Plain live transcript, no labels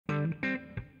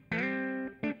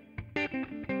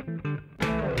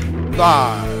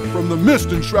Live from the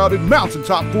mist-enshrouded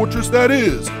mountaintop fortress that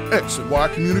is X and Y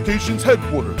Communications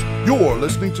headquarters, you're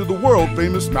listening to the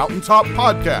world-famous Mountaintop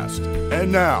Podcast.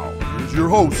 And now, here's your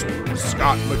host,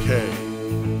 Scott McKay.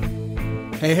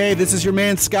 Hey, this is your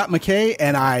man, Scott McKay,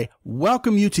 and I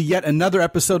welcome you to yet another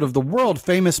episode of the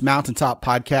world-famous Mountaintop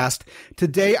Podcast.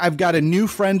 Today, I've got a new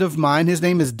friend of mine. His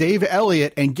name is Dave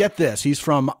Elliott, and get this, he's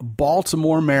from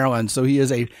Baltimore, Maryland, so he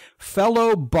is a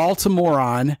fellow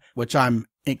Baltimorean, which I'm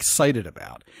excited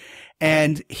about.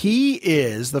 And he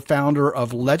is the founder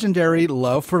of Legendary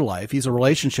Love for Life. He's a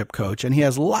relationship coach, and he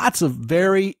has lots of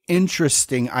very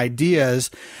interesting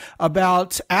ideas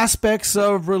about aspects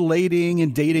of relating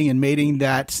and dating and mating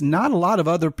that not a lot of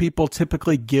other people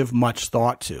typically give much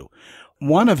thought to.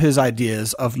 One of his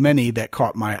ideas of many that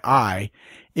caught my eye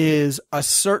is a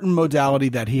certain modality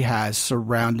that he has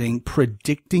surrounding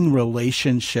predicting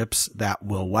relationships that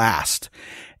will last.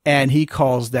 And he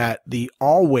calls that the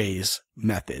always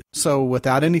method. So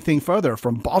without anything further,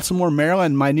 from Baltimore,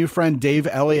 Maryland, my new friend, Dave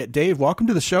Elliott. Dave, welcome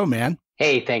to the show, man.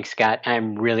 Hey, thanks, Scott.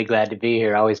 I'm really glad to be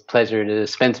here. Always a pleasure to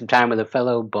spend some time with a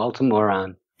fellow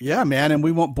Baltimorean. Yeah, man. And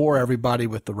we won't bore everybody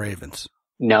with the Ravens.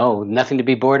 No, nothing to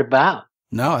be bored about.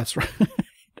 No, that's right.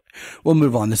 We'll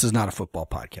move on. This is not a football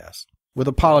podcast. With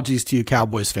apologies to you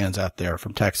Cowboys fans out there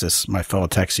from Texas, my fellow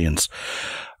Texians.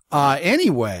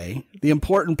 Anyway, the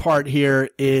important part here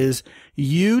is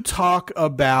you talk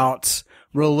about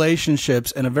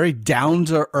relationships in a very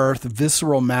down-to-earth,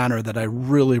 visceral manner that I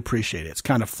really appreciate. It's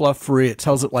kind of fluff-free. It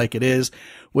tells it like it is,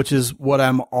 which is what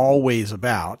I'm always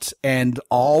about. And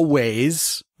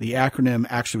always, the acronym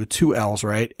actually with two L's,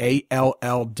 right?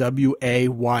 ALLWAYS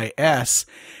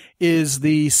is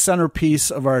the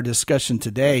centerpiece of our discussion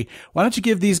today. Why don't you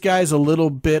give these guys a little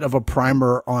bit of a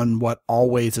primer on what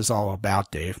always is all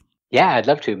about, Dave? Yeah, I'd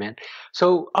love to, man.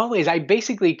 So always, I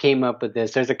basically came up with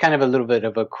this. There's a kind of a little bit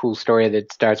of a cool story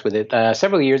that starts with it.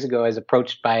 Several years ago, I was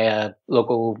approached by a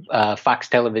local Fox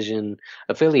television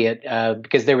affiliate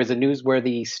because there was a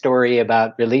newsworthy story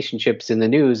about relationships in the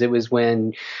news. It was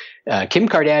when Kim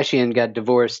Kardashian got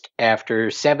divorced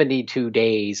after 72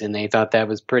 days, and they thought that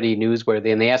was pretty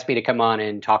newsworthy. And they asked me to come on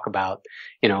and talk about,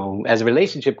 as a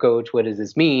relationship coach, what does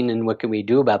this mean and what can we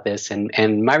do about this?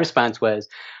 And my response was,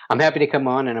 I'm happy to come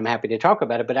on and I'm happy to talk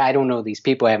about it, but I don't know these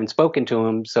people. I haven't spoken to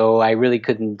them, so I really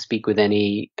couldn't speak with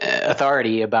any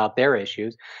authority about their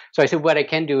issues. So I said, what I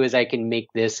can do is I can make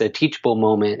this a teachable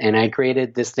moment. And I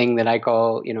created this thing that I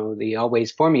call, the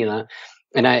always formula.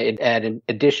 And I add an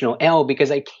additional L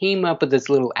because I came up with this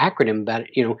little acronym about,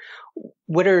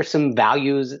 what are some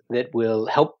values that will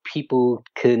help people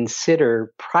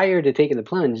consider prior to taking the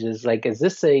plunge is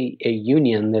this a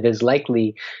union that is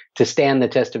likely to stand the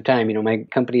test of time? My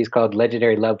company is called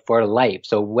Legendary Love for Life.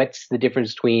 So what's the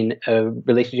difference between a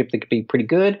relationship that could be pretty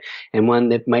good and one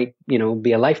that might,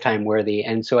 be a lifetime worthy?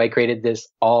 And so I created this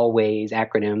always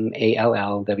acronym,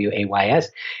 ALLWAYS.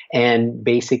 And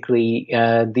basically,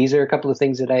 these are a couple of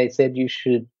things that I said you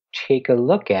should take a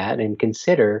look at and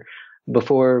consider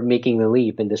before making the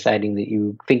leap and deciding that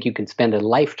you think you can spend a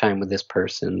lifetime with this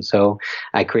person. So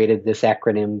I created this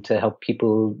acronym to help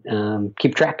people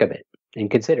keep track of it and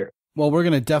consider. Well, we're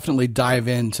going to definitely dive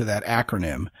into that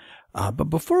acronym. But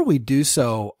before we do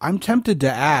so, I'm tempted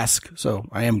to ask, so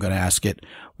I am going to ask it,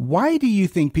 why do you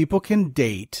think people can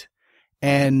date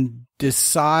and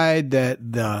decide that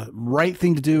the right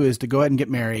thing to do is to go ahead and get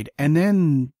married, and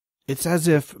then it's as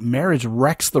if marriage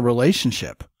wrecks the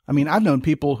relationship? I mean, I've known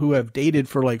people who have dated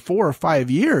for like 4 or 5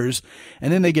 years,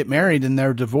 and then they get married and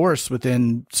they're divorced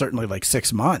within certainly like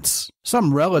 6 months,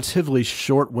 some relatively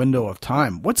short window of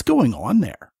time. What's going on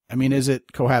there? I mean, is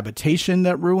it cohabitation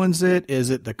that ruins it? Is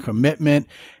it the commitment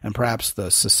and perhaps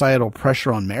the societal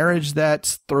pressure on marriage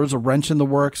that throws a wrench in the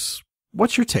works?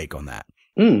 What's your take on that?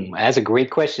 That's a great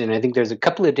question. I think there's a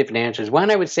couple of different answers. One,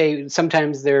 I would say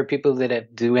sometimes there are people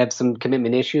that do have some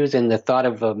commitment issues, and the thought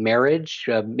of a marriage,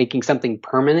 making something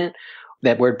permanent,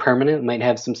 that word permanent might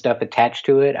have some stuff attached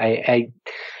to it. I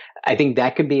think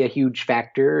that could be a huge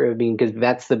factor. I mean, because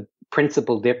that's the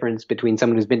principal difference between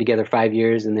someone who's been together 5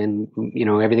 years and then,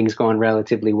 everything's going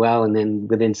relatively well, and then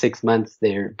within 6 months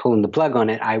they're pulling the plug on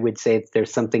it. I would say that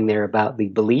there's something there about the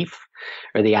belief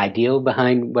or the ideal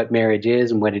behind what marriage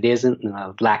is and what it isn't, and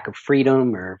a lack of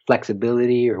freedom or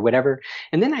flexibility or whatever.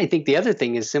 And then I think the other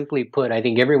thing is, simply put, I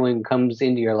think everyone comes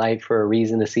into your life for a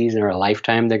reason, a season, or a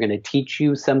lifetime. They're going to teach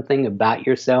you something about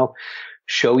yourself,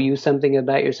 show you something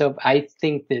about yourself. I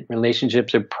think that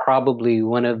relationships are probably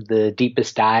one of the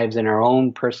deepest dives in our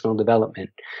own personal development.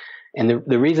 And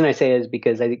the reason I say it is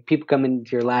because I think people come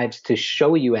into your lives to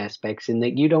show you aspects, and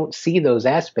that you don't see those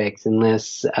aspects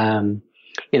unless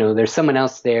there's someone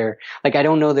else there. Like, I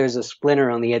don't know there's a splinter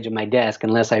on the edge of my desk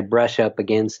unless I brush up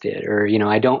against it. Or,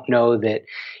 I don't know that,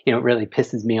 it really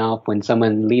pisses me off when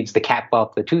someone leaves the cap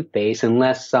off the toothpaste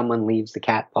unless someone leaves the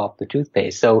cap off the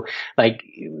toothpaste. So, like,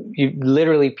 you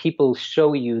literally, people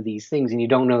show you these things and you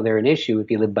don't know they're an issue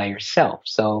if you live by yourself.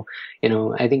 So,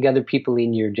 I think other people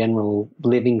in your general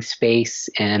living space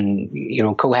and,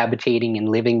 cohabitating and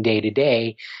living day to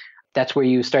day, that's where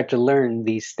you start to learn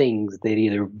these things that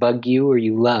either bug you or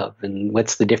you love, and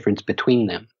what's the difference between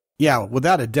them. Yeah,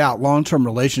 without a doubt, long-term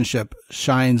relationship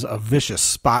shines a vicious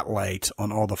spotlight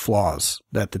on all the flaws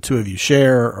that the two of you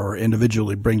share or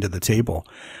individually bring to the table.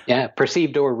 Yeah,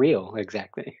 perceived or real,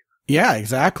 exactly. Yeah,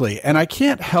 exactly. And I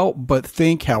can't help but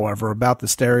think, however, about the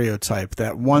stereotype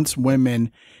that once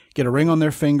women get a ring on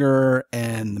their finger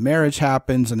and the marriage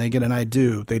happens and they get an I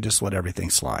do, they just let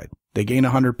everything slide. They gain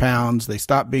 100 pounds. They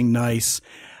stop being nice.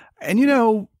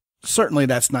 And, certainly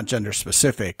that's not gender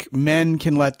specific. Men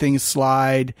can let things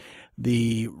slide.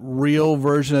 The real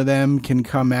version of them can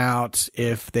come out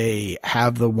if they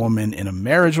have the woman in a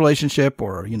marriage relationship,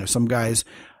 or, some guys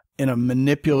in a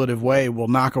manipulative way will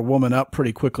knock a woman up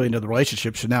pretty quickly into the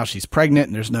relationship. So now she's pregnant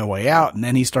and there's no way out. And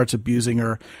then he starts abusing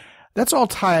her. That's all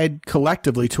tied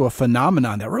collectively to a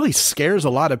phenomenon that really scares a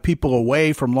lot of people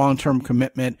away from long-term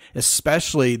commitment,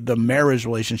 especially the marriage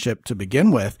relationship to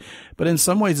begin with. But in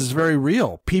some ways, it's very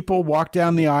real. People walk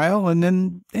down the aisle and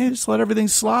then they just let everything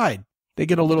slide. They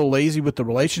get a little lazy with the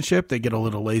relationship. They get a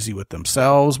little lazy with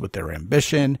themselves, with their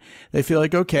ambition. They feel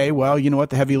like, okay, well, you know what?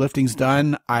 The heavy lifting's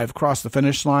done. I've crossed the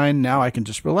finish line. Now I can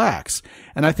just relax.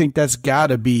 And I think that's got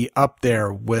to be up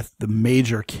there with the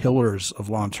major killers of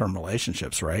long-term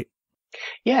relationships, right?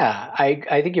 Yeah,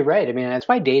 I think you're right. I mean, that's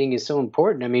why dating is so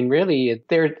important. I mean, really,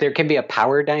 there can be a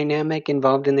power dynamic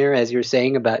involved in there, as you're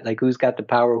saying, about like who's got the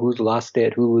power, who's lost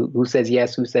it, who says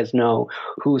yes, who says no,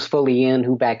 who's fully in,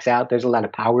 who backs out. There's a lot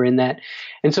of power in that.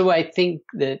 And so I think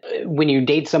that when you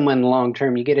date someone long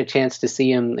term, you get a chance to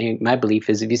see them. My belief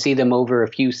is if you see them over a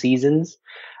few seasons,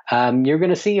 you're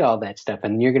going to see all that stuff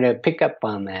and you're going to pick up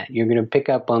on that. You're going to pick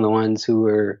up on the ones who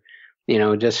are,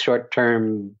 just short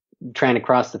term, trying to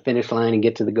cross the finish line and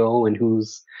get to the goal, and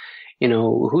who's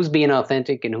being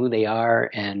authentic and who they are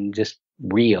and just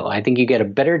real. I think you get a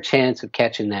better chance of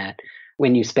catching that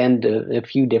when you spend a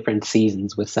few different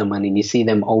seasons with someone and you see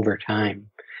them over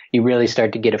time. You really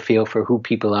start to get a feel for who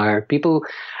people are.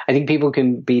 I think people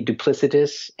can be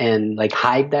duplicitous and like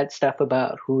hide that stuff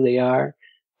about who they are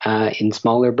in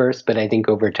smaller bursts, but I think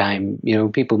over time,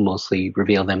 people mostly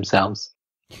reveal themselves.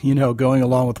 Going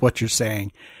along with what you're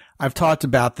saying, I've talked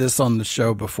about this on the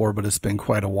show before, but it's been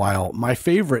quite a while. My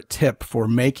favorite tip for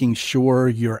making sure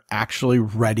you're actually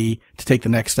ready to take the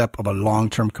next step of a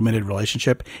long-term committed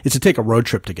relationship is to take a road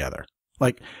trip together.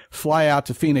 Like fly out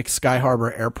to Phoenix Sky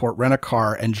Harbor Airport, rent a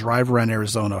car, and drive around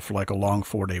Arizona for like a long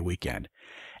 4-day weekend.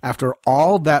 After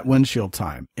all that windshield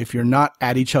time, if you're not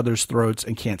at each other's throats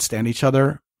and can't stand each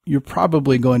other, you're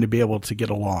probably going to be able to get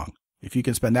along. If you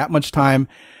can spend that much time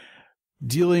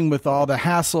dealing with all the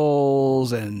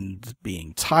hassles and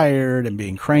being tired and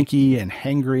being cranky and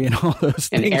hangry and all those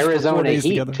things. And Arizona heat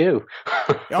together. Too.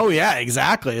 Oh yeah,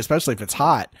 exactly. Especially if it's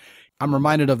hot. I'm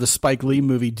reminded of the Spike Lee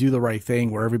movie, Do the Right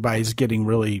Thing, where everybody's getting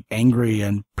really angry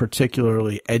and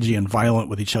particularly edgy and violent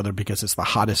with each other because it's the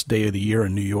hottest day of the year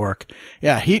in New York.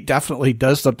 Yeah, heat definitely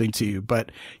does something to you.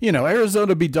 But,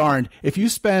 Arizona be darned. If you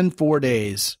spend 4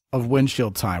 days of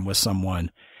windshield time with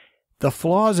someone, the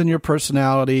flaws in your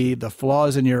personality, the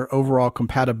flaws in your overall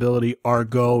compatibility are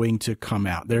going to come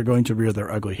out. They're going to rear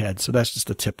their ugly head. So that's just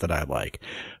a tip that I like.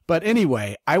 But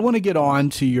anyway, I want to get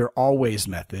on to your always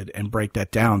method and break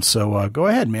that down. So go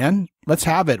ahead, man. Let's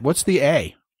have it. What's the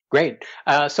A? Great.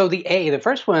 So the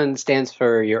first one stands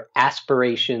for your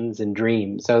aspirations and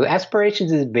dreams. So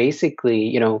aspirations is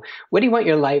basically, what do you want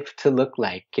your life to look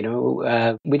like?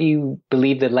 What do you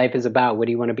believe that life is about? What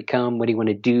do you want to become? What do you want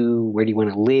to do? Where do you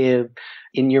want to live?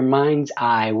 In your mind's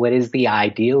eye, what is the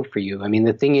ideal for you? I mean,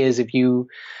 the thing is, if you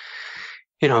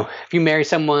marry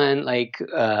someone like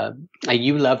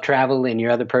you love travel and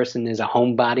your other person is a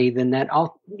homebody, then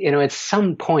at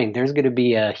some point there's going to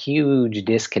be a huge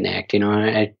disconnect, and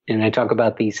I talk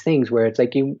about these things where it's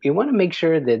like you want to make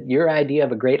sure that your idea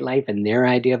of a great life and their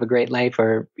idea of a great life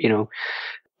are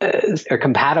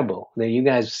compatible, that you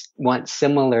guys want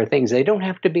similar things. They don't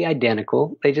have to be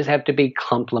identical. They just have to be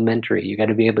complementary. You got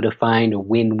to be able to find a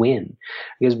win-win,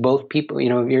 because both people,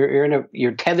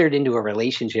 you're tethered into a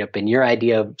relationship, and your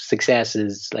idea of success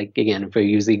is like, again, if I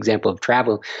use the example of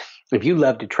travel, if you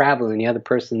love to travel and the other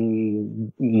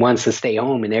person wants to stay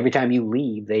home, and every time you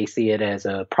leave, they see it as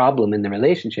a problem in the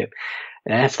relationship,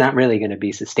 that's not really going to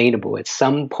be sustainable. At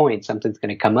some point, something's going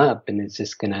to come up, and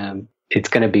it's going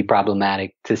to be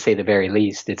problematic, to say the very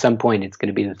least. At some point, it's going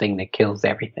to be the thing that kills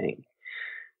everything,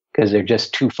 because they're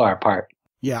just too far apart.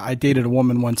 Yeah, I dated a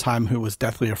woman one time who was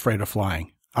deathly afraid of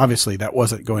flying. Obviously, that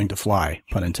wasn't going to fly,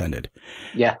 pun intended.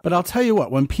 Yeah. But I'll tell you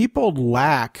what, when people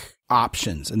lack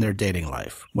options in their dating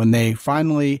life, when they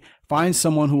finally find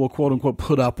someone who will quote unquote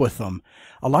put up with them,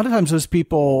 a lot of times those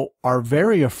people are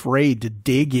very afraid to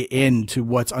dig into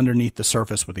what's underneath the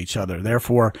surface with each other.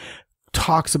 Therefore,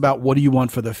 talks about what do you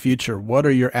want for the future? What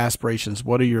are your aspirations?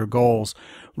 What are your goals?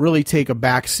 Really take a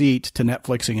back seat to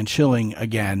Netflixing and chilling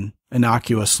again,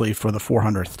 innocuously for the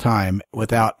 400th time,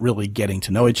 without really getting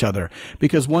to know each other.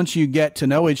 Because once you get to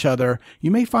know each other,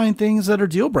 you may find things that are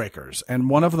deal breakers. And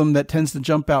one of them that tends to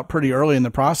jump out pretty early in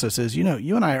the process is, you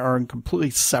and I are on completely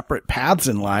separate paths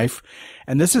in life,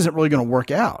 and this isn't really going to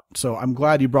work out. So I'm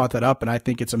glad you brought that up. And I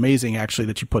think it's amazing actually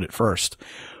that you put it first.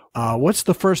 What's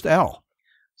the first L?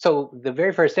 So the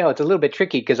very first L, it's a little bit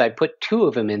tricky because I put two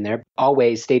of them in there.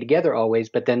 Always, stay together, always.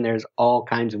 But then there's all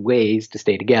kinds of ways to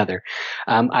stay together.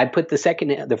 I put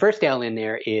the first L in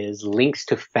there is links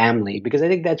to family, because I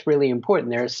think that's really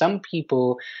important. There are some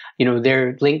people,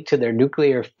 their link to their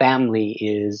nuclear family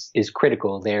is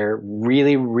critical. They're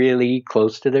really, really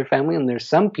close to their family. And there's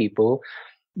some people,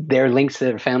 their links to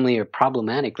their family are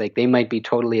problematic. Like, they might be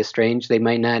totally estranged. They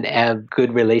might not have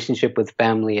good relationship with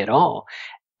family at all.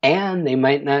 And they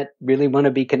might not really want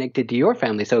to be connected to your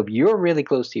family. So if you're really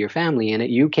close to your family and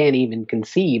you can't even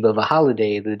conceive of a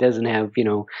holiday that doesn't have,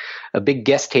 a big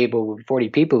guest table with 40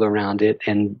 people around it,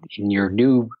 and your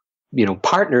new,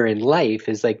 partner in life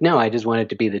is like, no, I just want it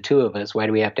to be the two of us. Why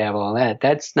do we have to have all that?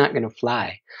 That's not going to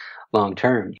fly long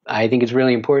term. I think it's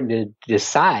really important to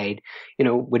decide,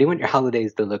 what do you want your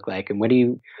holidays to look like?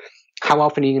 And how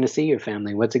often are you going to see your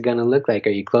family? What's it going to look like?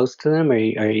 Are you close to them?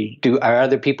 Are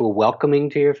other people welcoming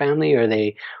to your family?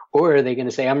 Or are they going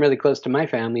to say, I'm really close to my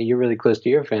family, you're really close to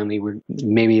your family?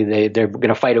 Maybe they're going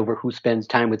to fight over who spends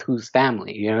time with whose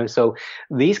family, So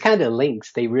these kind of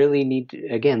links, they really need to,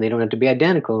 again, they don't have to be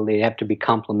identical. They have to be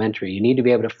complementary. You need to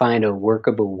be able to find a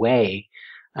workable way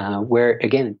where,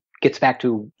 again, it gets back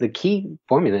to the key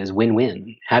formula is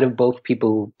win-win. How do both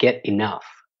people get enough?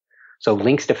 So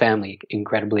links to family,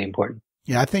 incredibly important.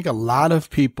 Yeah, I think a lot of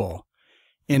people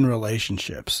in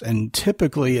relationships, and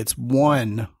typically it's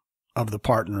one of the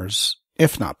partners,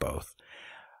 if not both,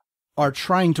 are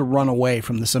trying to run away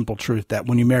from the simple truth that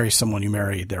when you marry someone, you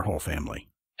marry their whole family.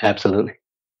 Absolutely.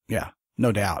 Yeah,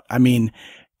 no doubt. I mean,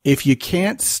 if you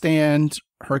can't stand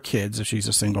her kids, if she's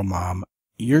a single mom,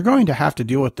 you're going to have to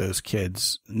deal with those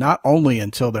kids, not only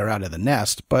until they're out of the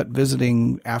nest, but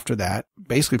visiting after that,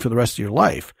 basically for the rest of your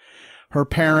life. Her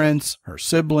parents, her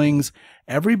siblings,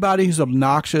 everybody who's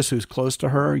obnoxious, who's close to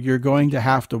her, you're going to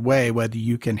have to weigh whether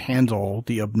you can handle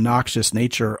the obnoxious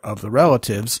nature of the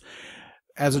relatives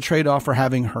as a trade-off for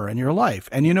having her in your life.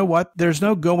 And you know what? There's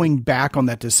no going back on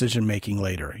that decision-making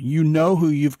later. You know who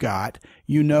you've got.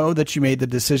 You know that you made the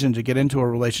decision to get into a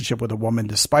relationship with a woman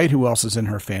despite who else is in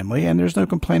her family, and there's no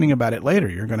complaining about it later.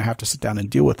 You're going to have to sit down and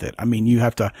deal with it. I mean, you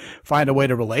have to find a way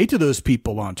to relate to those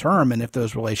people long term, and if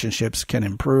those relationships can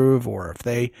improve or if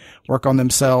they work on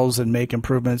themselves and make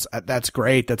improvements, that's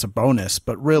great. That's a bonus.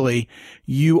 But really,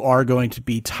 you are going to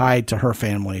be tied to her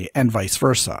family and vice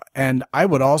versa. And I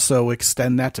would also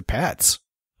extend that to pets.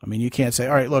 I mean, you can't say,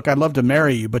 all right, look, I'd love to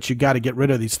marry you, but you got to get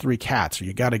rid of these 3 cats, or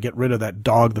you got to get rid of that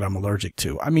dog that I'm allergic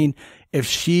to. I mean, if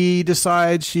she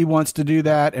decides she wants to do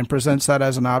that and presents that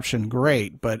as an option,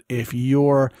 great. But if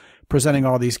you're presenting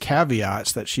all these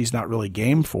caveats that she's not really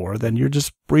game for, then you're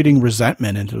just breeding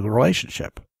resentment into the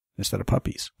relationship instead of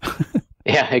puppies.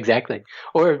 Yeah, exactly.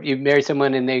 Or if you marry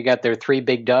someone and they got their 3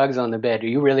 big dogs on the bed,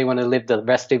 you really want to live the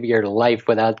rest of your life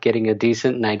without getting a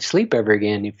decent night's sleep ever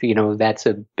again, if that's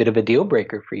a bit of a deal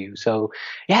breaker for you. So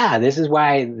yeah, this is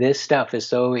why this stuff is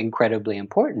so incredibly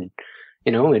important.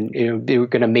 And they're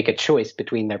going to make a choice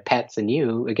between their pets and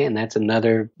you. Again,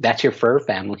 that's your fur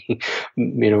family,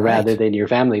 right, rather than your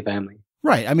family.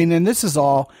 Right. I mean, and this is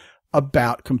all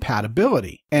about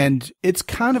compatibility. And it's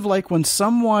kind of like when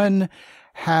someone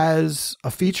has a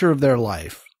feature of their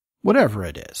life, whatever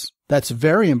it is, that's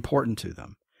very important to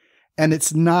them, and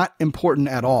it's not important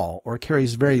at all or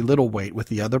carries very little weight with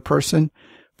the other person,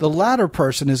 the latter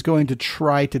person is going to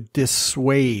try to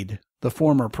dissuade the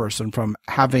former person from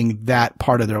having that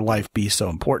part of their life be so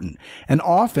important. And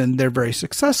often they're very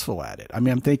successful at it. I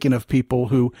mean, I'm thinking of people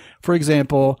who, for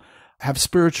example, have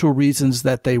spiritual reasons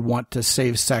that they want to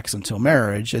save sex until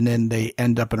marriage, and then they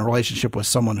end up in a relationship with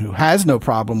someone who has no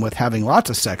problem with having lots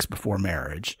of sex before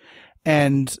marriage.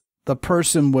 And the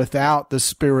person without the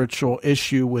spiritual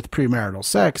issue with premarital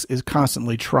sex is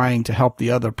constantly trying to help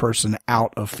the other person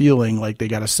out of feeling like they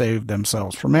got to save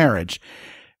themselves for marriage.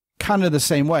 Kind of the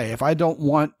same way. If I don't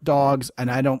want dogs and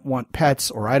I don't want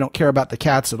pets, or I don't care about the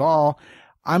cats at all,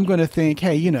 I'm going to think,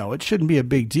 hey, it shouldn't be a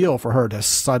big deal for her to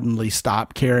suddenly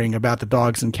stop caring about the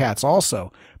dogs and cats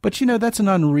also. But, that's an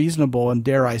unreasonable and,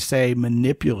 dare I say,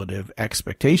 manipulative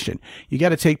expectation. You got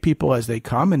to take people as they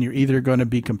come, and you're either going to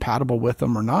be compatible with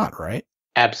them or not, right?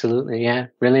 Absolutely. Yeah.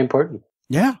 Really important.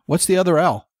 Yeah. What's the other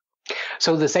L?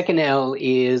 So the second L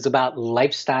is about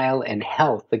lifestyle and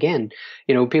health. Again,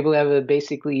 people have they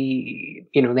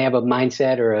have a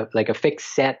mindset or a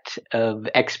fixed set of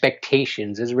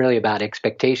expectations. It's really about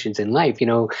expectations in life. Can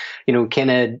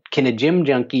a gym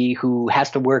junkie who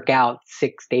has to work out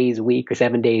 6 days a week or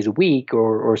 7 days a week,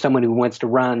 or someone who wants to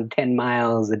run 10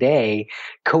 miles a day,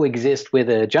 coexist with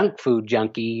a junk food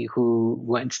junkie who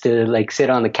wants to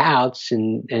sit on the couch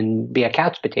and be a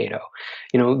couch potato?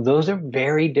 Those are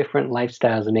very different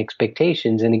lifestyles and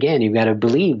expectations. And again, you've got to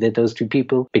believe that those two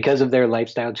people, because of their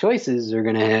lifestyle choices, are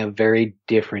going to have very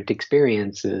different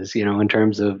experiences, in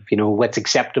terms of, what's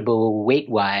acceptable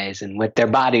weight-wise and what their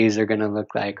bodies are going to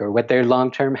look like, or what their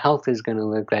long-term health is going to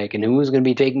look like, and who's going to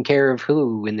be taking care of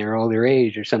who in their older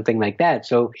age or something like that.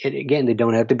 So again, they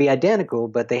don't have to be identical,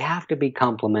 but they have to be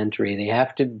complementary. They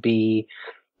have to be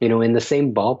in the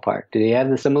same ballpark. Do they have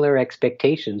the similar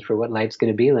expectations for what life's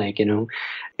going to be like?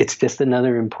 It's just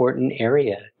another important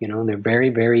area. They're very,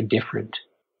 very different.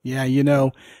 Yeah.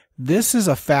 This is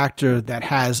a factor that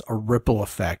has a ripple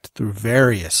effect through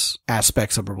various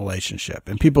aspects of a relationship.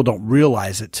 And people don't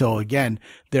realize it till, again,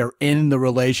 they're in the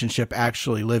relationship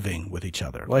actually living with each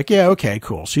other. Like, yeah, okay,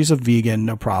 cool. She's a vegan,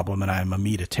 no problem. And I'm a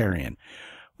meatitarian.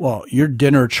 Well, your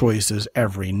dinner choices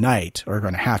every night are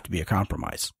going to have to be a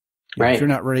compromise. Right. If you're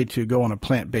not ready to go on a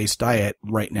plant-based diet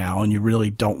right now and you really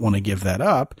don't want to give that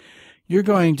up, you're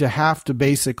going to have to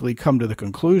basically come to the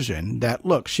conclusion that,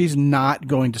 look, she's not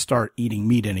going to start eating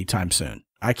meat anytime soon.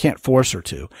 I can't force her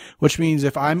to, which means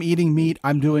if I'm eating meat,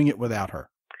 I'm doing it without her.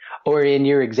 Or in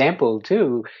your example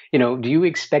too, do you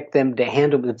expect them to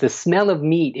handle, if the smell of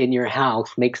meat in your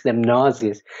house makes them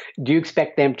nauseous, do you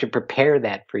expect them to prepare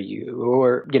that for you?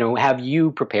 Or, have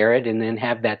you prepare it and then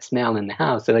have that smell in the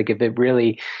house? So if it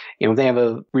really, they have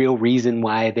a real reason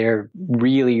why they're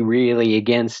really, really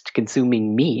against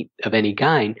consuming meat of any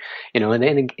kind, and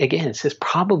then again, it's just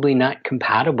probably not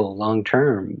compatible long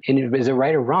term. And is it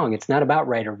right or wrong? It's not about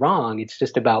right or wrong. It's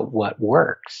just about what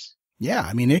works.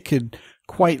 Yeah. It could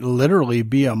quite literally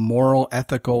be a moral,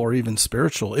 ethical, or even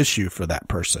spiritual issue for that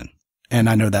person. And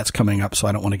I know that's coming up, so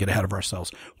I don't want to get ahead of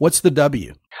ourselves. What's the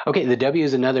W? Okay, the W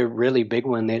is another really big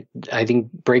one that I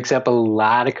think breaks up a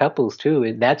lot of couples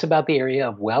too. That's about the area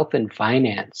of wealth and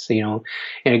finance, And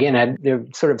again, they're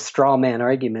sort of straw man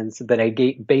arguments, but I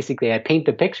paint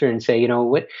the picture and say,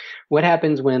 what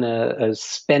happens when a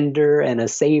spender and a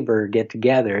saver get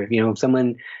together?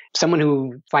 Someone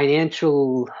who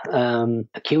financial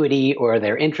acuity or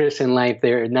their interest in life,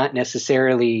 they're not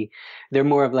necessarily, they're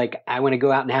more of I want to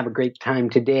go out and have a great time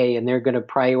today, and they're going to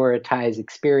prioritize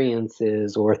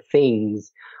experiences or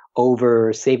things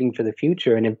over saving for the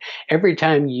future. And if every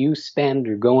time you spend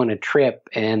or go on a trip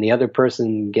and the other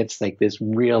person gets this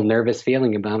real nervous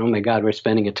feeling about, oh my God, we're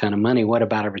spending a ton of money. What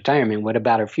about our retirement? What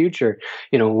about our future?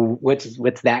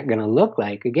 What's that going to look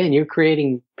like? Again, you're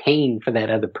creating pain for that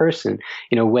other person,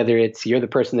 whether it's you're the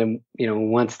person that,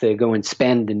 wants to go and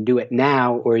spend and do it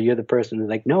now, or you're the person who's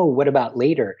like, no, what about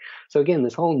later? So again,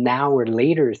 this whole now or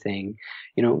later thing,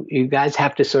 you guys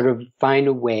have to sort of find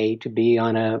a way to be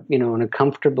on a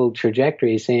comfortable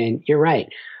trajectory saying, you're right.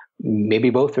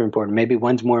 Maybe both are important. Maybe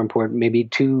one's more important. Maybe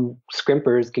two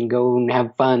scrimpers can go and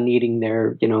have fun eating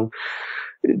their,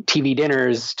 TV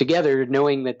dinners together,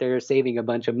 knowing that they're saving a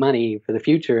bunch of money for the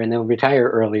future and they'll retire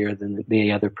earlier than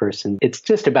the other person. It's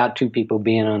just about two people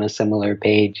being on a similar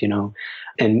page,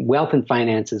 and wealth and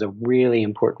finance is a really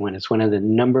important one. It's one of the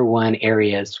number one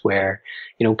areas where,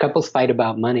 couples fight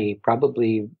about money,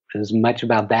 probably as much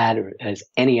about that as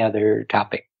any other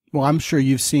topic. Well, I'm sure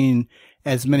you've seen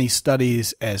as many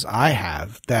studies as I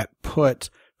have that put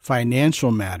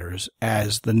financial matters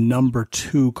as the number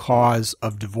 2 cause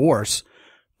of divorce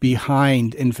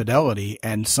behind infidelity.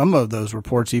 And some of those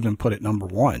reports even put it number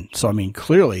 1. So,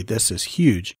 clearly this is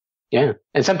huge. Yeah.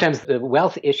 And sometimes the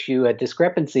wealth issue, a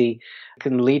discrepancy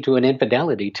can lead to an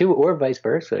infidelity too, or vice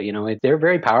versa. They're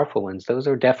very powerful ones. Those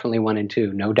are definitely 1 and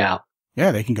 2, no doubt.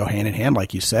 Yeah, they can go hand in hand,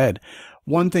 like you said.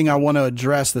 One thing I want to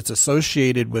address that's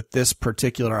associated with this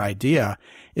particular idea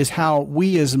is how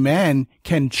we as men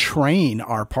can train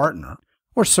our partner,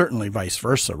 or certainly vice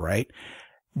versa, right?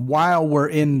 while we're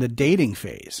in the dating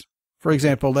phase. For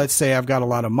example, let's say I've got a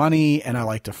lot of money and I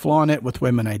like to flaunt it with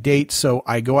women I date. So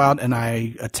I go out and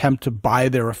I attempt to buy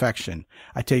their affection.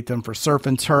 I take them for surf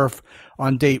and turf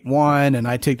on date 1, and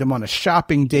I take them on a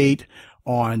shopping date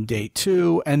on date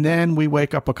 2. And then we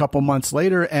wake up a couple months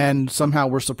later and somehow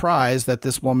we're surprised that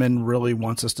this woman really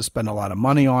wants us to spend a lot of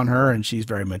money on her, and she's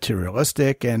very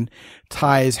materialistic and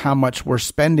ties how much we're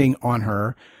spending on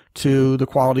her to the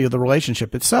quality of the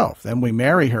relationship itself. Then we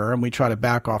marry her and we try to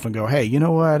back off and go, hey, you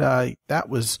know what? That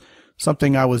was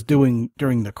something I was doing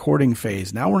during the courting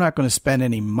phase. Now we're not going to spend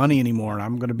any money anymore, and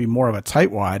I'm going to be more of a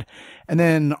tightwad. And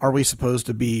then are we supposed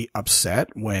to be upset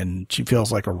when she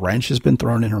feels like a wrench has been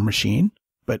thrown in her machine?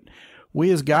 But we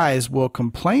as guys will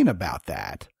complain about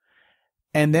that.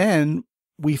 And then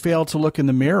we fail to look in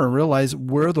the mirror and realize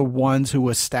we're the ones who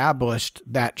established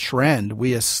that trend.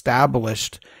 We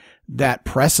established that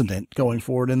precedent going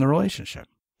forward in the relationship.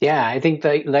 Yeah, I think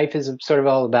that life is sort of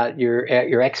all about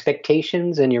your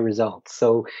expectations and your results.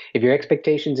 So if your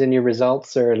expectations and your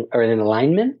results are in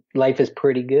alignment, life is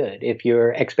pretty good. If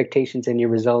your expectations and your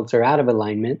results are out of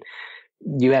alignment,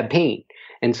 you have pain.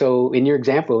 And so in your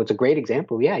example, it's a great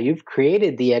example. Yeah, you've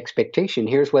created the expectation.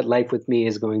 Here's what life with me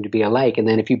is going to be like. And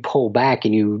then if you pull back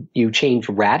and you change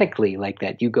radically like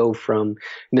that, you go from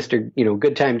Mr.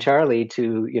 Good Time Charlie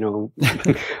to,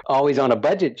 always on a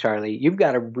budget Charlie, you've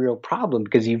got a real problem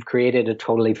because you've created a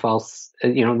totally false,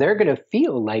 they're going to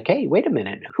feel like, hey, wait a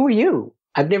minute, who are you?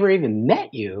 I've never even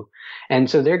met you. And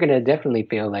so they're going to definitely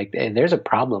feel like hey, there's a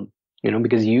problem.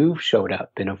 Because you've showed up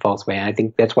in a false way. And I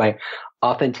think that's why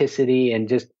authenticity and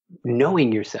just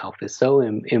knowing yourself is so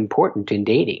important in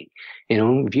dating.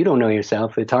 If you don't know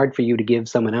yourself, it's hard for you to give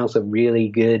someone else a really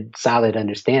good, solid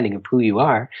understanding of who you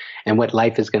are and what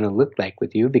life is going to look like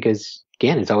with you. Because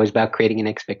again, it's always about creating an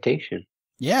expectation.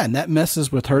 Yeah, and that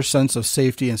messes with her sense of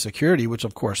safety and security, which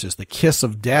of course is the kiss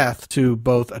of death to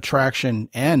both attraction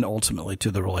and ultimately to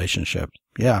the relationship.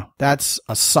 Yeah, that's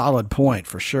a solid point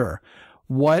for sure.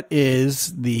 What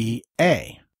is the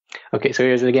A? Okay, so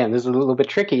this is a little bit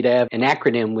tricky to have an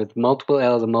acronym with multiple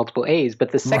L's and multiple A's,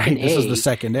 but the second A. This is the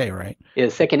second A, right? The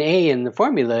second A in the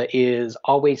formula is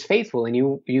always faithful. And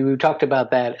you talked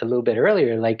about that a little bit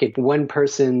earlier. Like if one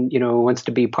person, wants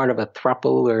to be part of a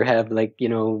throuple or have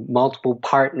multiple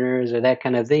partners or that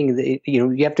kind of thing,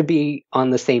 you have to be on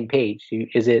the same page.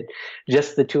 Is it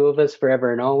just the two of us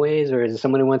forever and always? Or is it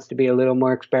someone who wants to be a little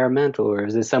more experimental? Or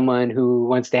is it someone who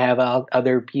wants to have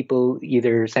other people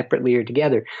either separately or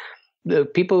together? The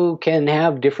people can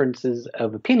have differences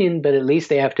of opinion, but at least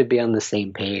they have to be on the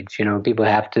same page. People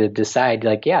have to decide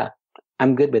yeah,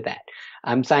 I'm good with that.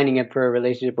 I'm signing up for a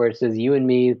relationship where it says you and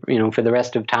me, for the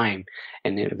rest of time.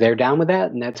 And if they're down with that,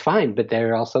 and that's fine. But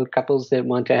there are also couples that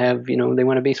want to have, they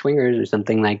want to be swingers or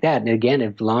something like that. And again,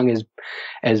 as long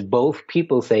as both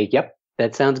people say, yep,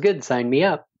 that sounds good, sign me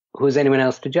up. Who's anyone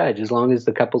else to judge? As long as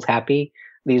the couple's happy,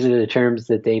 these are the terms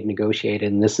that they've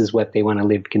negotiated, and this is what they want to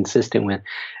live consistent with.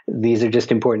 These are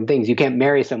just important things. You can't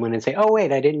marry someone and say, oh,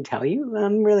 wait, I didn't tell you.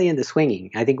 I'm really into swinging.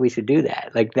 I think we should do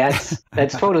that.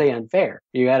 That's totally unfair.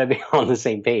 You got to be on the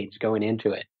same page going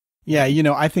into it. Yeah,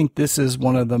 I think this is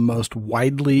one of the most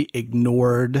widely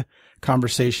ignored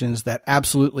conversations that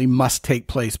absolutely must take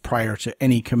place prior to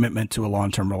any commitment to a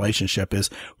long-term relationship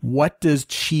is, what does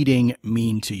cheating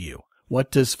mean to you? What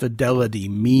does fidelity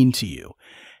mean to you?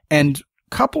 And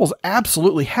couples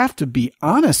absolutely have to be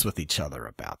honest with each other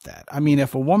about that. I mean,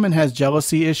 if a woman has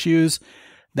jealousy issues,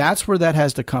 that's where that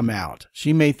has to come out.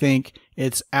 She may think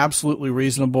it's absolutely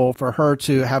reasonable for her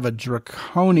to have a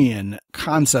draconian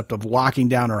concept of locking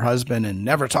down her husband and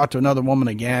never talk to another woman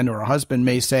again. Or a husband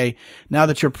may say, now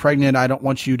that you're pregnant, I don't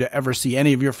want you to ever see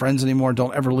any of your friends anymore.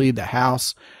 Don't ever leave the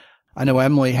house. I know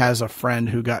Emily has a friend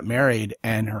who got married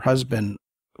and her husband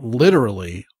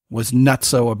literally was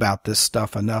nutso about this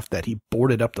stuff enough that he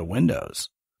boarded up the windows.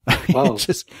 It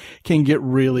just can get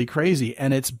really crazy.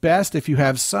 And it's best if you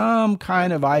have some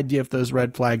kind of idea if those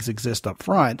red flags exist up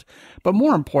front. But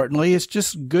more importantly, it's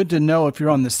just good to know if you're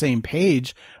on the same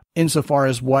page insofar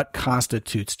as what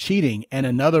constitutes cheating. And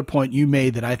another point you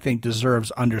made that I think deserves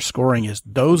underscoring is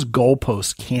those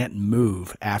goalposts can't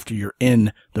move after you're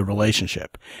in the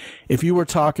relationship. If you were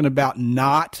talking about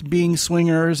not being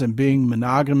swingers and being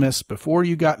monogamous before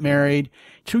you got married,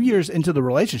 2 years into the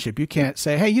relationship, you can't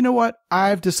say, hey, you know what?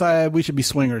 I've decided we should be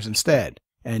swingers instead.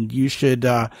 And you should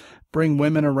bring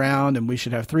women around and we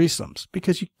should have threesomes,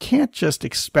 because you can't just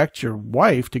expect your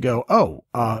wife to go,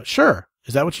 sure.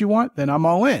 Is that what you want? Then I'm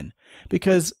all in,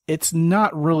 because it's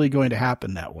not really going to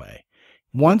happen that way.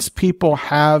 Once people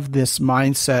have this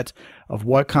mindset of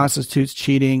what constitutes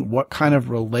cheating, what kind of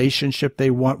relationship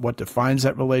they want, what defines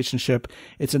that relationship.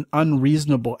 It's an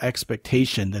unreasonable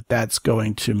expectation that that's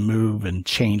going to move and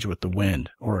change with the wind,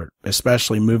 or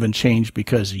especially move and change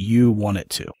because you want it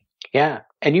to. Yeah.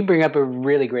 And you bring up a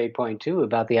really great point too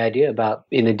about the idea about,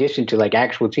 in addition to like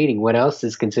actual cheating, what else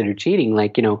is considered cheating?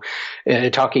 Like,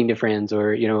 talking to friends,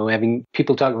 or, having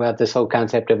people talk about this whole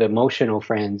concept of emotional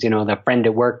friends, the friend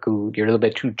at work who you're a little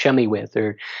bit too chummy with,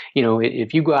 or,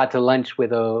 if you go out to lunch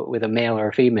with a male or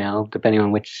a female, depending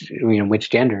on which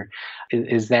gender,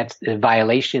 is that a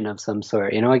violation of some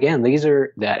sort? Again, these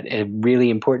are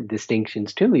really important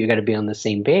distinctions too. You got to be on the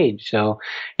same page. So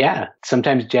yeah,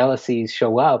 sometimes jealousies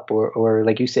show up, or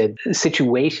like you said,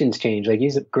 situations change. Like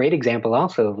he's a great example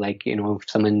also of like, if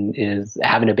someone is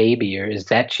having a baby, or does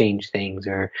that change things?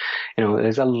 Or,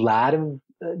 there's a lot of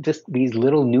just these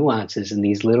little nuances and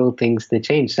these little things that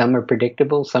change. Some are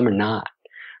predictable, some are not.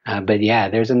 But yeah,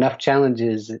 there's enough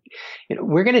challenges.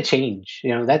 We're going to change.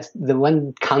 That's the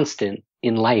one constant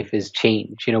in life is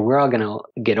change. We're all going to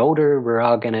get older. We're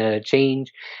all going to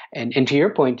change. And to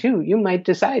your point too, you might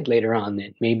decide later on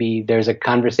that maybe there's a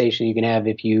conversation you can have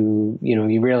if you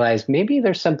realize maybe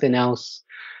there's something else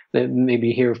that may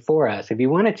be here for us. If you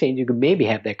want to change, you could maybe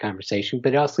have that conversation,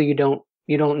 but also you don't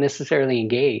necessarily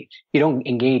engage. You don't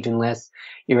engage unless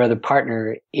your other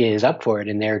partner is up for it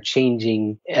and they're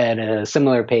changing at a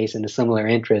similar pace and a similar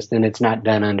interest, and it's not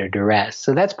done under duress.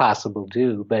 So that's possible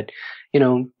too. But,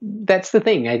 that's the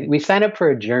thing. We sign up for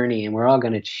a journey, and we're all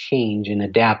going to change and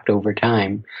adapt over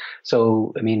time.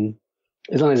 So,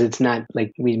 as long as it's not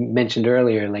like we mentioned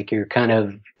earlier, like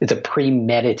it's a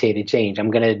premeditated change. I'm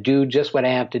going to do just what I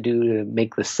have to do to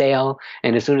make the sale.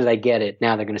 And as soon as I get it,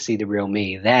 now they're going to see the real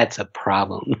me. That's a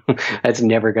problem. That's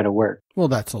never going to work. Well,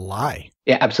 that's a lie.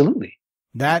 Yeah, absolutely.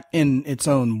 That in its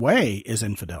own way is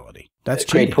infidelity. That's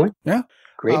cheating. Great point. Yeah.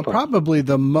 Great point. Probably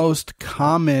the most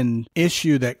common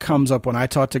issue that comes up when I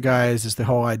talk to guys is the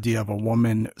whole idea of a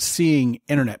woman seeing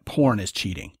internet porn as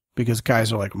cheating. Because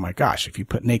guys are like, oh my gosh, if you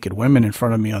put naked women in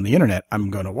front of me on the internet,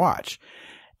 I'm going to watch.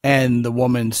 And the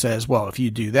woman says, well, if you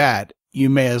do that, you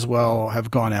may as well have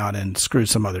gone out and screwed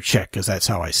some other chick, because that's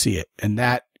how I see it. And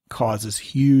that causes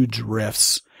huge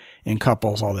rifts in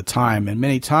couples all the time. And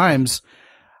many times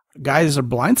guys are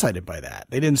blindsided by that.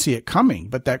 They didn't see it coming,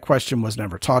 but that question was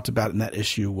never talked about and that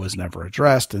issue was never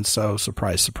addressed. And so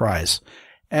surprise, surprise.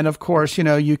 And of course,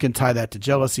 you can tie that to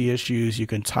jealousy issues. You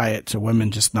can tie it to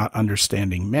women just not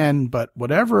understanding men, but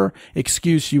whatever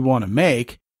excuse you want to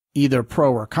make, either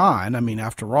pro or con.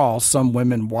 After all, some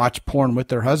women watch porn with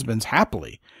their husbands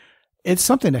happily. It's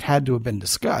something that had to have been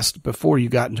discussed before you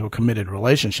got into a committed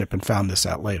relationship and found this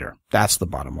out later. That's the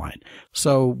bottom line.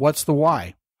 So what's the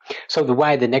why? So the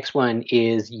why, the next one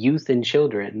is youth and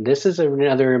children. This is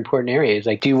another important area. It's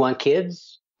like, do you want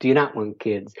kids? Do you not want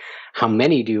kids? How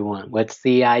many do you want? What's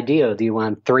the ideal? Do you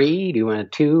want 3? Do you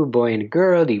want 2, a boy and a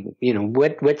girl? Do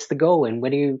what's the goal? And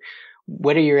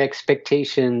what are your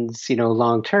expectations,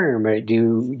 long term? Or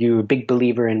you a big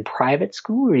believer in private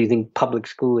school, or do you think public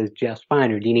school is just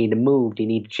fine? Or do you need to move? Do you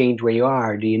need to change where you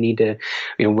are? Do you need to,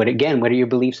 what are your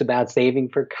beliefs about saving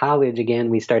for college? Again,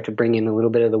 we start to bring in a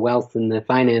little bit of the wealth and the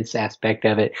finance aspect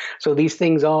of it. So these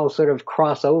things all sort of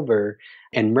cross over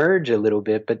and merge a little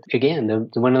bit. But again,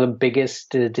 one of the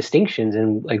biggest distinctions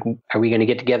in like, are we going to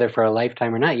get together for a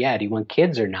lifetime or not? Yeah. Do you want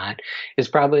kids or not? Is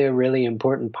probably a really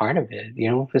important part of it.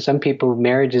 For some people,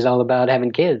 marriage is all about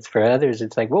having kids. For others,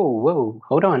 it's like, whoa,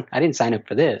 hold on. I didn't sign up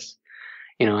for this.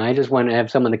 I just want to have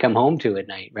someone to come home to at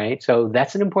night, right? So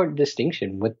that's an important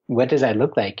distinction. What does that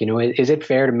look like? Is it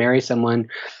fair to marry someone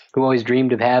who always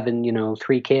dreamed of having,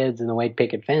 3 kids and a white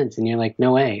picket fence? And you're like,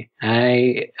 no way.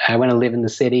 I want to live in the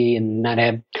city and not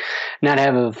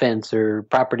have a fence or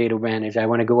property to manage. I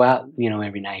want to go out,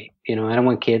 every night. I don't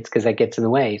want kids because that gets in the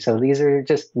way. So these are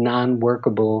just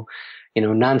non-workable,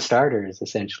 non-starters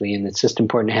essentially. And it's just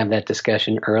important to have that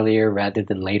discussion earlier rather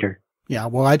than later. Yeah,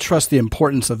 well, I trust the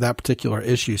importance of that particular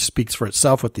issue speaks for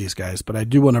itself with these guys, but I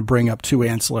do want to bring up 2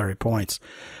 ancillary points.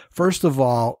 First of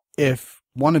all, if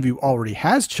one of you already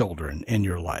has children in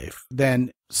your life,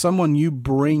 then someone you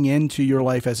bring into your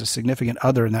life as a significant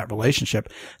other in that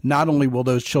relationship, not only will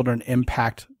those children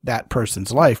impact that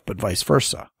person's life, but vice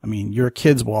versa. Your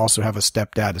kids will also have a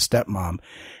stepdad, a stepmom.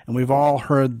 And we've all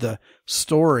heard the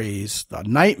stories, the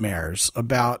nightmares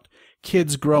about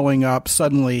kids growing up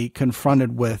suddenly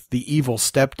confronted with the evil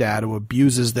stepdad who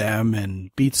abuses them and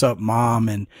beats up mom,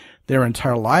 and their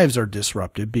entire lives are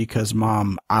disrupted because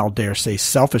mom, I'll dare say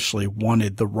selfishly,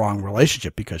 wanted the wrong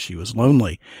relationship because she was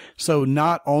lonely. So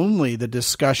not only the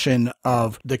discussion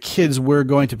of the kids we're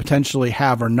going to potentially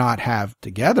have or not have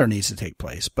together needs to take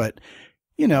place, but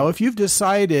you know, if you've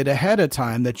decided ahead of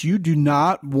time that you do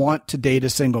not want to date a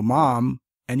single mom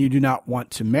and you do not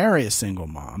want to marry a single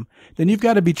mom, then you've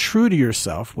got to be true to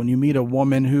yourself when you meet a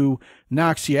woman who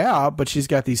knocks you out, but she's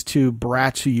got these two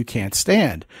brats who you can't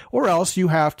stand. Or else you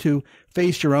have to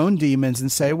face your own demons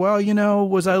and say, well, you know,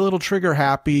 was I a little trigger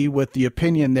happy with the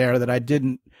opinion there that I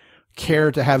didn't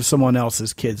care to have someone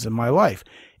else's kids in my life?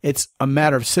 It's a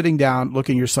matter of sitting down,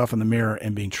 looking yourself in the mirror,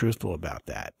 and being truthful about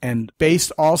that. And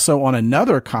based also on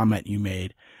another comment you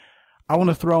made, I want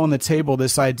to throw on the table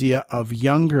this idea of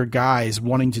younger guys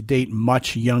wanting to date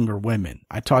much younger women.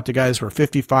 I talk to guys who are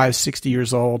 55, 60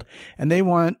 years old, and they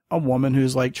want a woman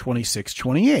who's like 26,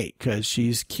 28 because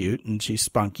she's cute and she's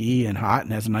spunky and hot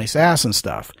and has a nice ass and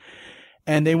stuff.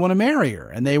 And they want to marry her,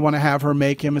 and they want to have her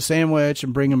make him a sandwich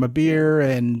and bring him a beer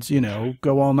and, you know,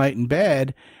 go all night in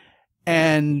bed.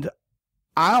 And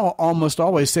I'll almost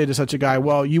always say to such a guy,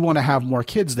 well, you want to have more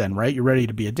kids then, right? You're ready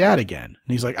to be a dad again. And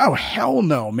he's like, oh, hell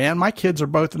no, man. My kids are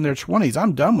both in their 20s.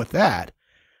 I'm done with that.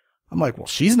 I'm like, well,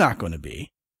 she's not going to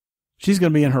be. She's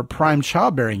going to be in her prime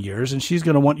childbearing years, and she's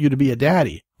going to want you to be a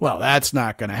daddy. Well, that's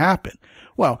not going to happen.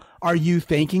 Well, are you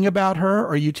thinking about her?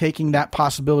 Are you taking that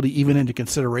possibility even into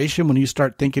consideration when you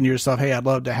start thinking to yourself, hey, I'd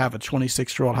love to have a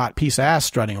 26-year-old hot piece of ass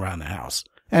strutting around the house?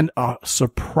 And a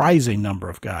surprising number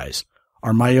of guys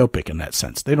are myopic in that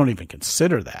sense. They don't even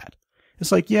consider that.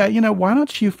 It's like, yeah, you know, why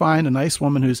don't you find a nice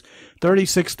woman who's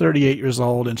 36, 38 years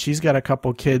old, and she's got a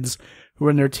couple kids who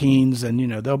are in their teens, and, you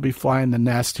know, they'll be flying the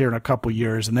nest here in a couple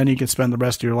years, and then you can spend the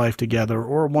rest of your life together.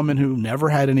 Or a woman who never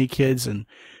had any kids, and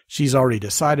she's already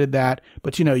decided that.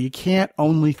 But, you know, you can't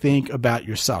only think about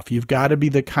yourself. You've got to be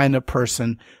the kind of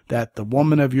person that the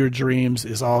woman of your dreams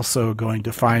is also going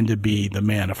to find to be the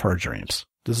man of her dreams,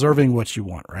 deserving what you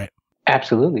want, right?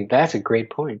 Absolutely. That's a great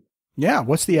point. Yeah.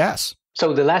 What's the S?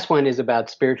 So the last one is about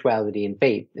spirituality and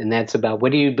faith. And that's about,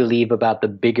 what do you believe about the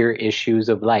bigger issues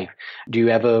of life? Do you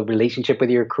have a relationship with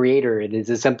your creator? And is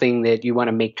this something that you want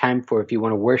to make time for if you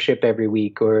want to worship every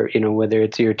week, or, you know, whether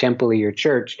it's your temple or your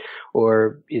church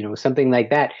or, you know, something like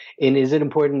that? And is it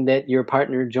important that your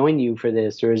partner join you for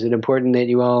this? Or is it important that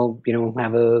you all, you know,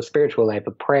 have a spiritual life,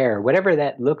 a prayer, whatever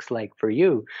that looks like for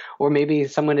you? Or maybe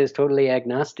someone is totally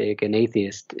agnostic, an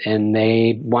atheist, and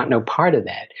they want no part of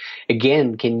that.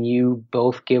 Again, can you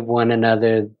both give one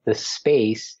another the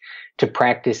space to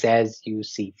practice as you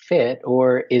see fit,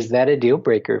 or is that a deal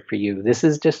breaker for you? This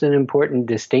is just an important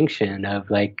distinction of,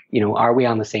 like, you know, are we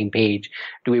on the same page?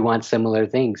 Do we want similar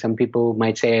things? Some people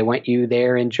might say, I want you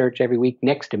there in church every week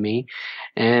next to me.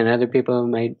 And other people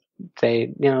might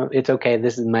say, you know, it's okay,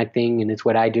 this is my thing and it's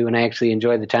what I do, and I actually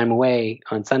enjoy the time away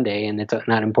on Sunday, and it's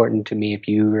not important to me if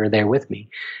you are there with me.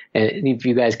 If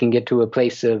you guys can get to a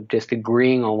place of just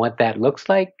agreeing on what that looks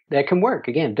like, that can work.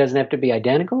 Again, it doesn't have to be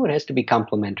identical, it has to be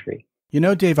complementary. You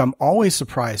know, Dave, I'm always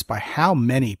surprised by how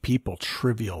many people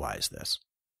trivialize this.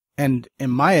 And in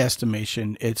my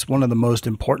estimation, it's one of the most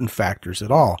important factors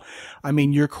at all. I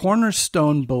mean, your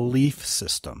cornerstone belief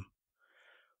system,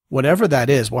 whatever that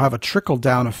is, will have a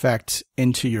trickle-down effect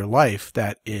into your life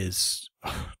that is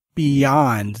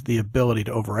beyond the ability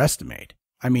to overestimate.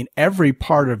 I mean, every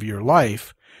part of your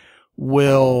life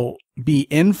will be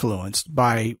influenced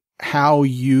by how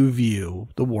you view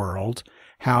the world,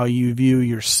 how you view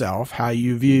yourself, how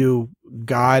you view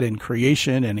God and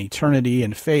creation and eternity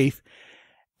and faith.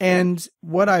 And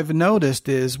what I've noticed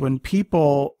is when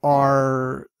people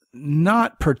are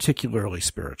not particularly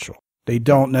spiritual, they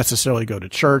don't necessarily go to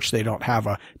church, they don't have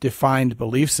a defined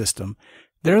belief system,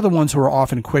 they're the ones who are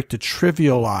often quick to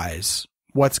trivialize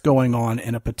what's going on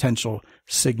in a potential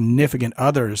significant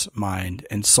other's mind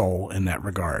and soul in that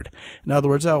regard. In other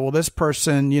words, oh, well, this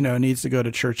person, you know, needs to go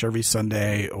to church every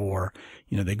Sunday, or,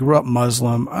 you know, they grew up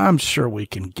Muslim. I'm sure we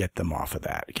can get them off of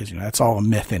that because, you know, that's all a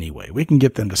myth anyway. We can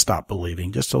get them to stop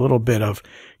believing, just a little bit of,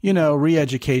 you know,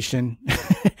 re-education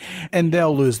and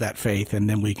they'll lose that faith, and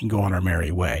then we can go on our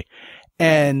merry way.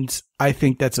 And I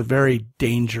think that's a very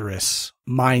dangerous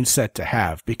mindset to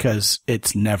have because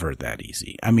it's never that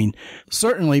easy. I mean,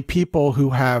 certainly people who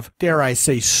have, dare I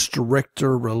say,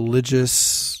 stricter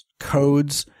religious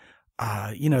codes,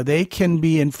 you know, they can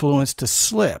be influenced to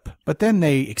slip, but then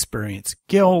they experience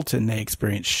guilt and they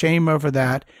experience shame over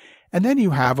that. And then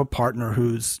you have a partner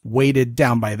who's weighted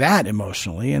down by that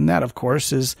emotionally. And that, of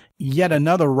course, is yet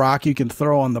another rock you can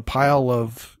throw on the pile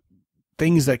of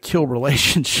things that kill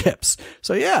relationships.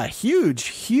 So yeah,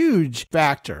 huge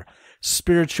factor.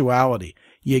 Spirituality.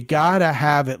 You gotta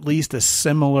have at least a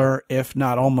similar, if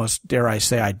not almost, dare I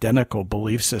say, identical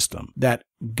belief system that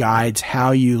guides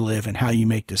how you live and how you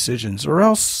make decisions, or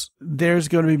else there's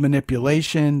going to be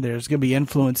manipulation. There's going to be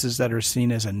influences that are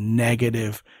seen as a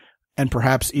negative and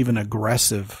perhaps even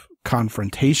aggressive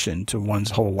confrontation to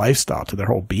one's whole lifestyle, to their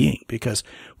whole being. Because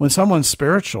when someone's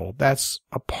spiritual, that's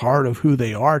a part of who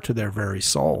they are to their very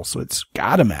soul. So it's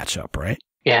got to match up, right?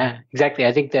 Yeah, exactly.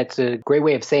 I think that's a great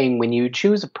way of saying when you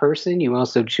choose a person, you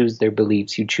also choose their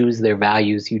beliefs, you choose their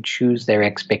values, you choose their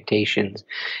expectations.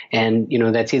 And,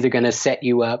 that's either going to set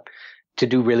you up to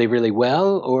do really, really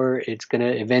well, or it's going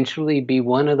to eventually be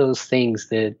one of those things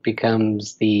that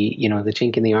becomes the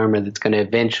chink in the armor that's going to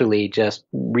eventually just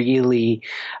really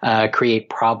create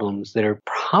problems that are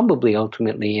probably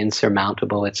ultimately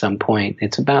insurmountable at some point.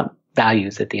 It's about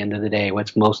values at the end of the day,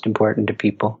 what's most important to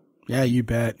people. Yeah, you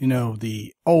bet.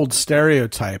 The old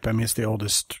stereotype, it's the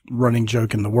oldest running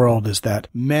joke in the world, is that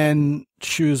men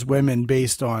choose women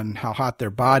based on how hot their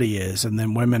body is. And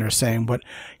then women are saying, but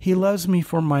he loves me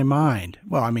for my mind.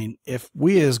 Well, if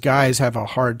we as guys have a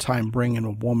hard time bringing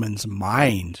a woman's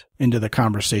mind into the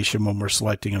conversation when we're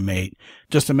selecting a mate,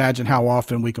 just imagine how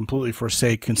often we completely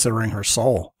forsake considering her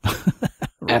soul.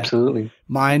 Right? Absolutely.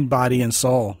 Mind, body, and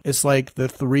soul. It's like the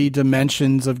 3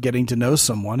 dimensions of getting to know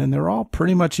someone, and they're all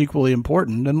pretty much equally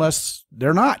important unless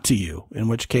they're not to you, in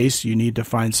which case you need to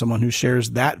find someone who shares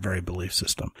that very belief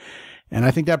system. And I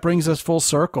think that brings us full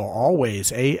circle,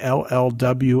 always,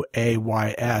 ALLWAYS.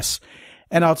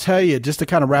 And I'll tell you, just to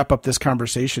kind of wrap up this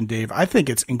conversation, Dave, I think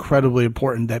it's incredibly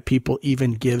important that people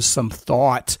even give some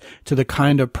thought to the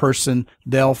kind of person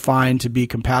they'll find to be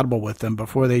compatible with them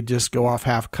before they just go off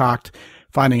half-cocked,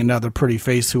 finding another pretty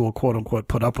face who will quote unquote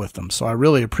put up with them. So I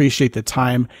really appreciate the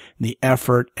time, the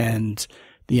effort, and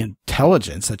the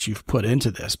intelligence that you've put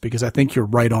into this, because I think you're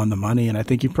right on the money and I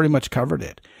think you've pretty much covered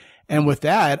it. And with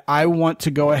that, I want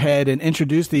to go ahead and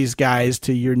introduce these guys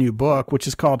to your new book, which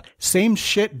is called Same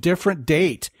Shit, Different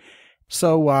Date.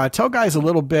 So tell guys a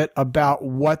little bit about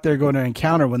what they're going to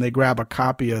encounter when they grab a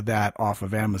copy of that off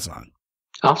of Amazon.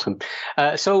 Awesome.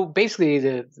 So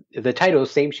basically the title,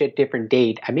 Same Shit, Different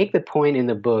Date, I make the point in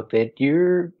the book that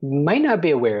you might not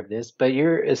be aware of this, but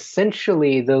you're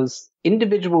essentially those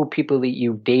individual people that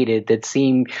you've dated that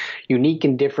seem unique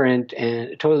and different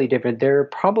and totally different. There are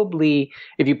probably,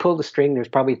 if you pull the string, there's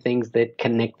probably things that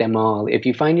connect them all. If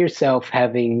you find yourself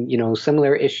having,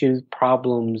 similar issues,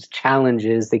 problems,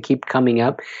 challenges that keep coming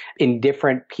up in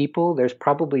different people, there's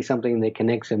probably something that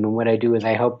connects them. And what I do is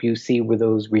I help you see where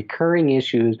those recurring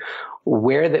issues,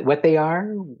 what they are,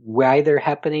 why they're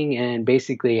happening, and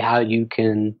basically how you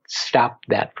can stop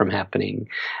that from happening.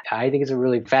 I think it's a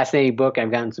really fascinating book.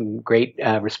 I've gotten some great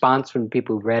response from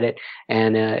people who've read it,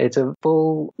 and it's a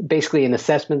full, basically an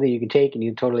assessment that you can take, and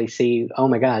you totally see, oh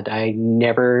my God, I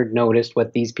never noticed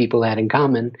what these people had in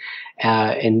common.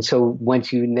 And so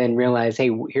once you then realize, hey,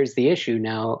 here's the issue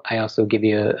now, I also give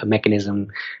you a mechanism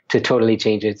to totally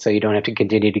change it so you don't have to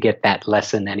continue to get that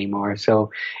lesson anymore.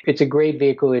 So it's a great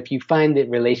vehicle. If you find that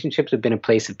relationships have been a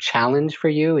place of challenge for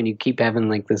you and you keep having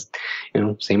like this,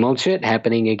 same old shit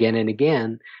happening again and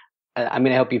again, I'm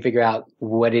going to help you figure out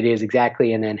what it is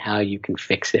exactly and then how you can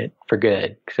fix it for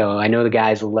good. So I know the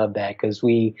guys will love that because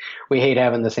we hate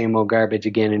having the same old garbage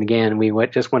again and again. We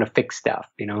just want to fix stuff,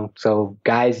 So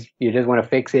guys, you just want to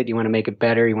fix it. You want to make it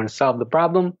better. You want to solve the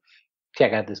problem.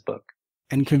 Check out this book.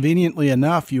 And conveniently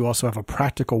enough, you also have a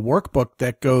practical workbook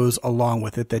that goes along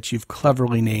with it that you've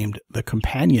cleverly named the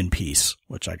companion piece,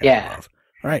 which I love.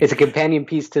 Right. It's a companion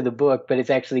piece to the book, but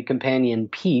it's actually companion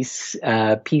piece,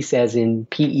 peace as in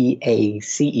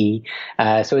P-E-A-C-E.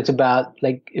 So it's about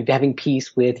like having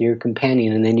peace with your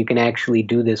companion, and then you can actually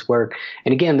do this work.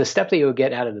 And again, the stuff that you'll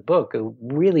get out of the book will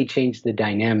really change the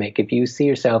dynamic. If you see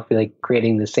yourself like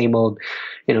creating the same old,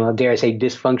 dare I say,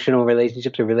 dysfunctional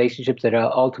relationships or relationships that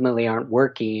ultimately aren't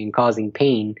working and causing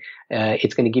pain,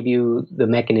 it's going to give you the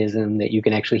mechanism that you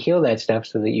can actually heal that stuff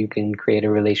so that you can create a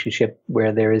relationship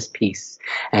where there is peace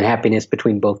and happiness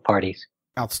between both parties.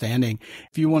 Outstanding.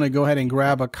 If you want to go ahead and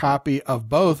grab a copy of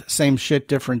both Same Shit,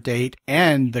 Different Date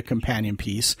and the companion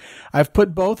piece, I've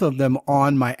put both of them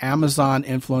on my Amazon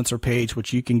influencer page,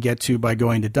 which you can get to by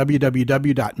going to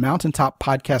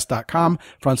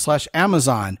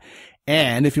www.mountaintoppodcast.com/Amazon.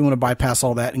 And if you want to bypass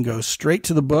all that and go straight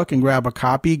to the book and grab a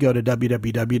copy, go to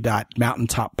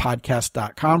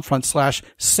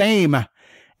www.mountaintoppodcast.com/same,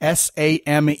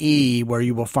 SAME, where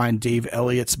you will find Dave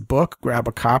Elliott's book. Grab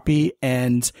a copy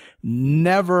and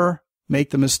never make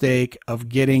the mistake of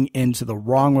getting into the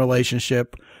wrong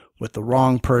relationship with the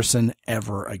wrong person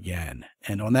ever again.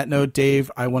 And on that note,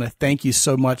 Dave, I want to thank you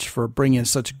so much for bringing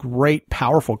such great,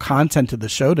 powerful content to the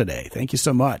show today. Thank you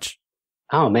so much.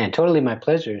 Oh, man, totally my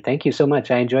pleasure. Thank you so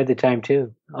much. I enjoyed the time,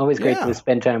 too. Always great to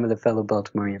spend time with a fellow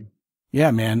Baltimorean.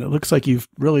 Yeah, man, it looks like you've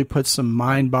really put some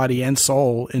mind, body, and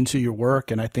soul into your work,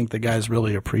 and I think the guys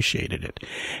really appreciated it.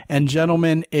 And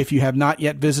gentlemen, if you have not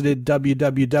yet visited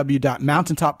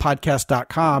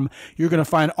www.mountaintoppodcast.com, you're going to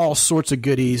find all sorts of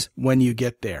goodies when you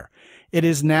get there. It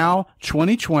is now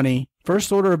 2020.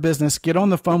 First order of business, get on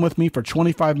the phone with me for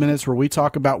 25 minutes where we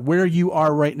talk about where you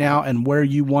are right now and where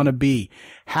you want to be,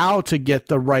 how to get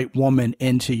the right woman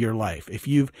into your life. If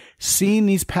you've seen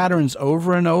these patterns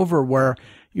over and over where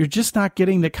you're just not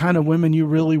getting the kind of women you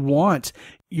really want,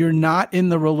 you're not in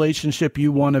the relationship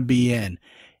you want to be in,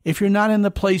 if you're not in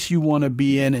the place you want to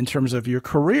be in terms of your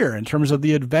career, in terms of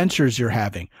the adventures you're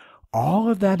having, all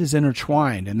of that is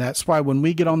intertwined. And that's why when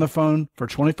we get on the phone for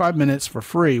 25 minutes for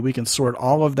free, we can sort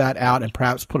all of that out and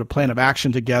perhaps put a plan of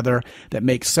action together that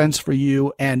makes sense for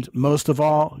you. And most of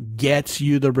all, gets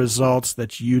you the results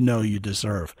that you know you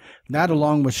deserve. That,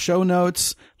 along with show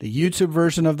notes, the YouTube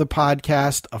version of the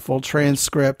podcast, a full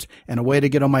transcript, and a way to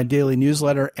get on my daily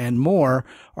newsletter and more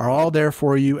are all there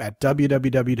for you at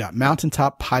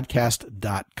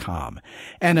www.mountaintoppodcast.com.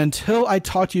 And until I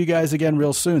talk to you guys again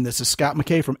real soon, this is Scott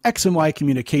McKay from X&Y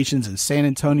Communications in San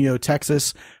Antonio,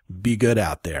 Texas. Be good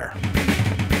out there.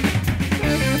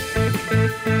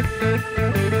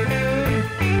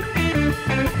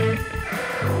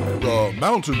 The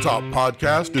Mountaintop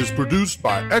Podcast is produced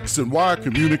by X&Y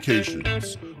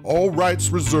Communications. All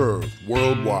rights reserved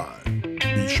worldwide.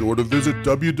 Be sure to visit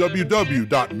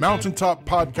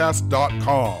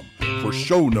www.mountaintoppodcast.com for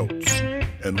show notes.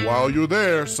 And while you're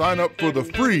there, sign up for the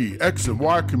free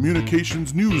X&Y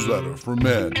Communications newsletter for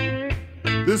men.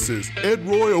 This is Ed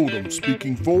Roy Odom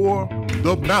speaking for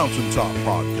the Mountaintop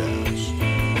Podcast.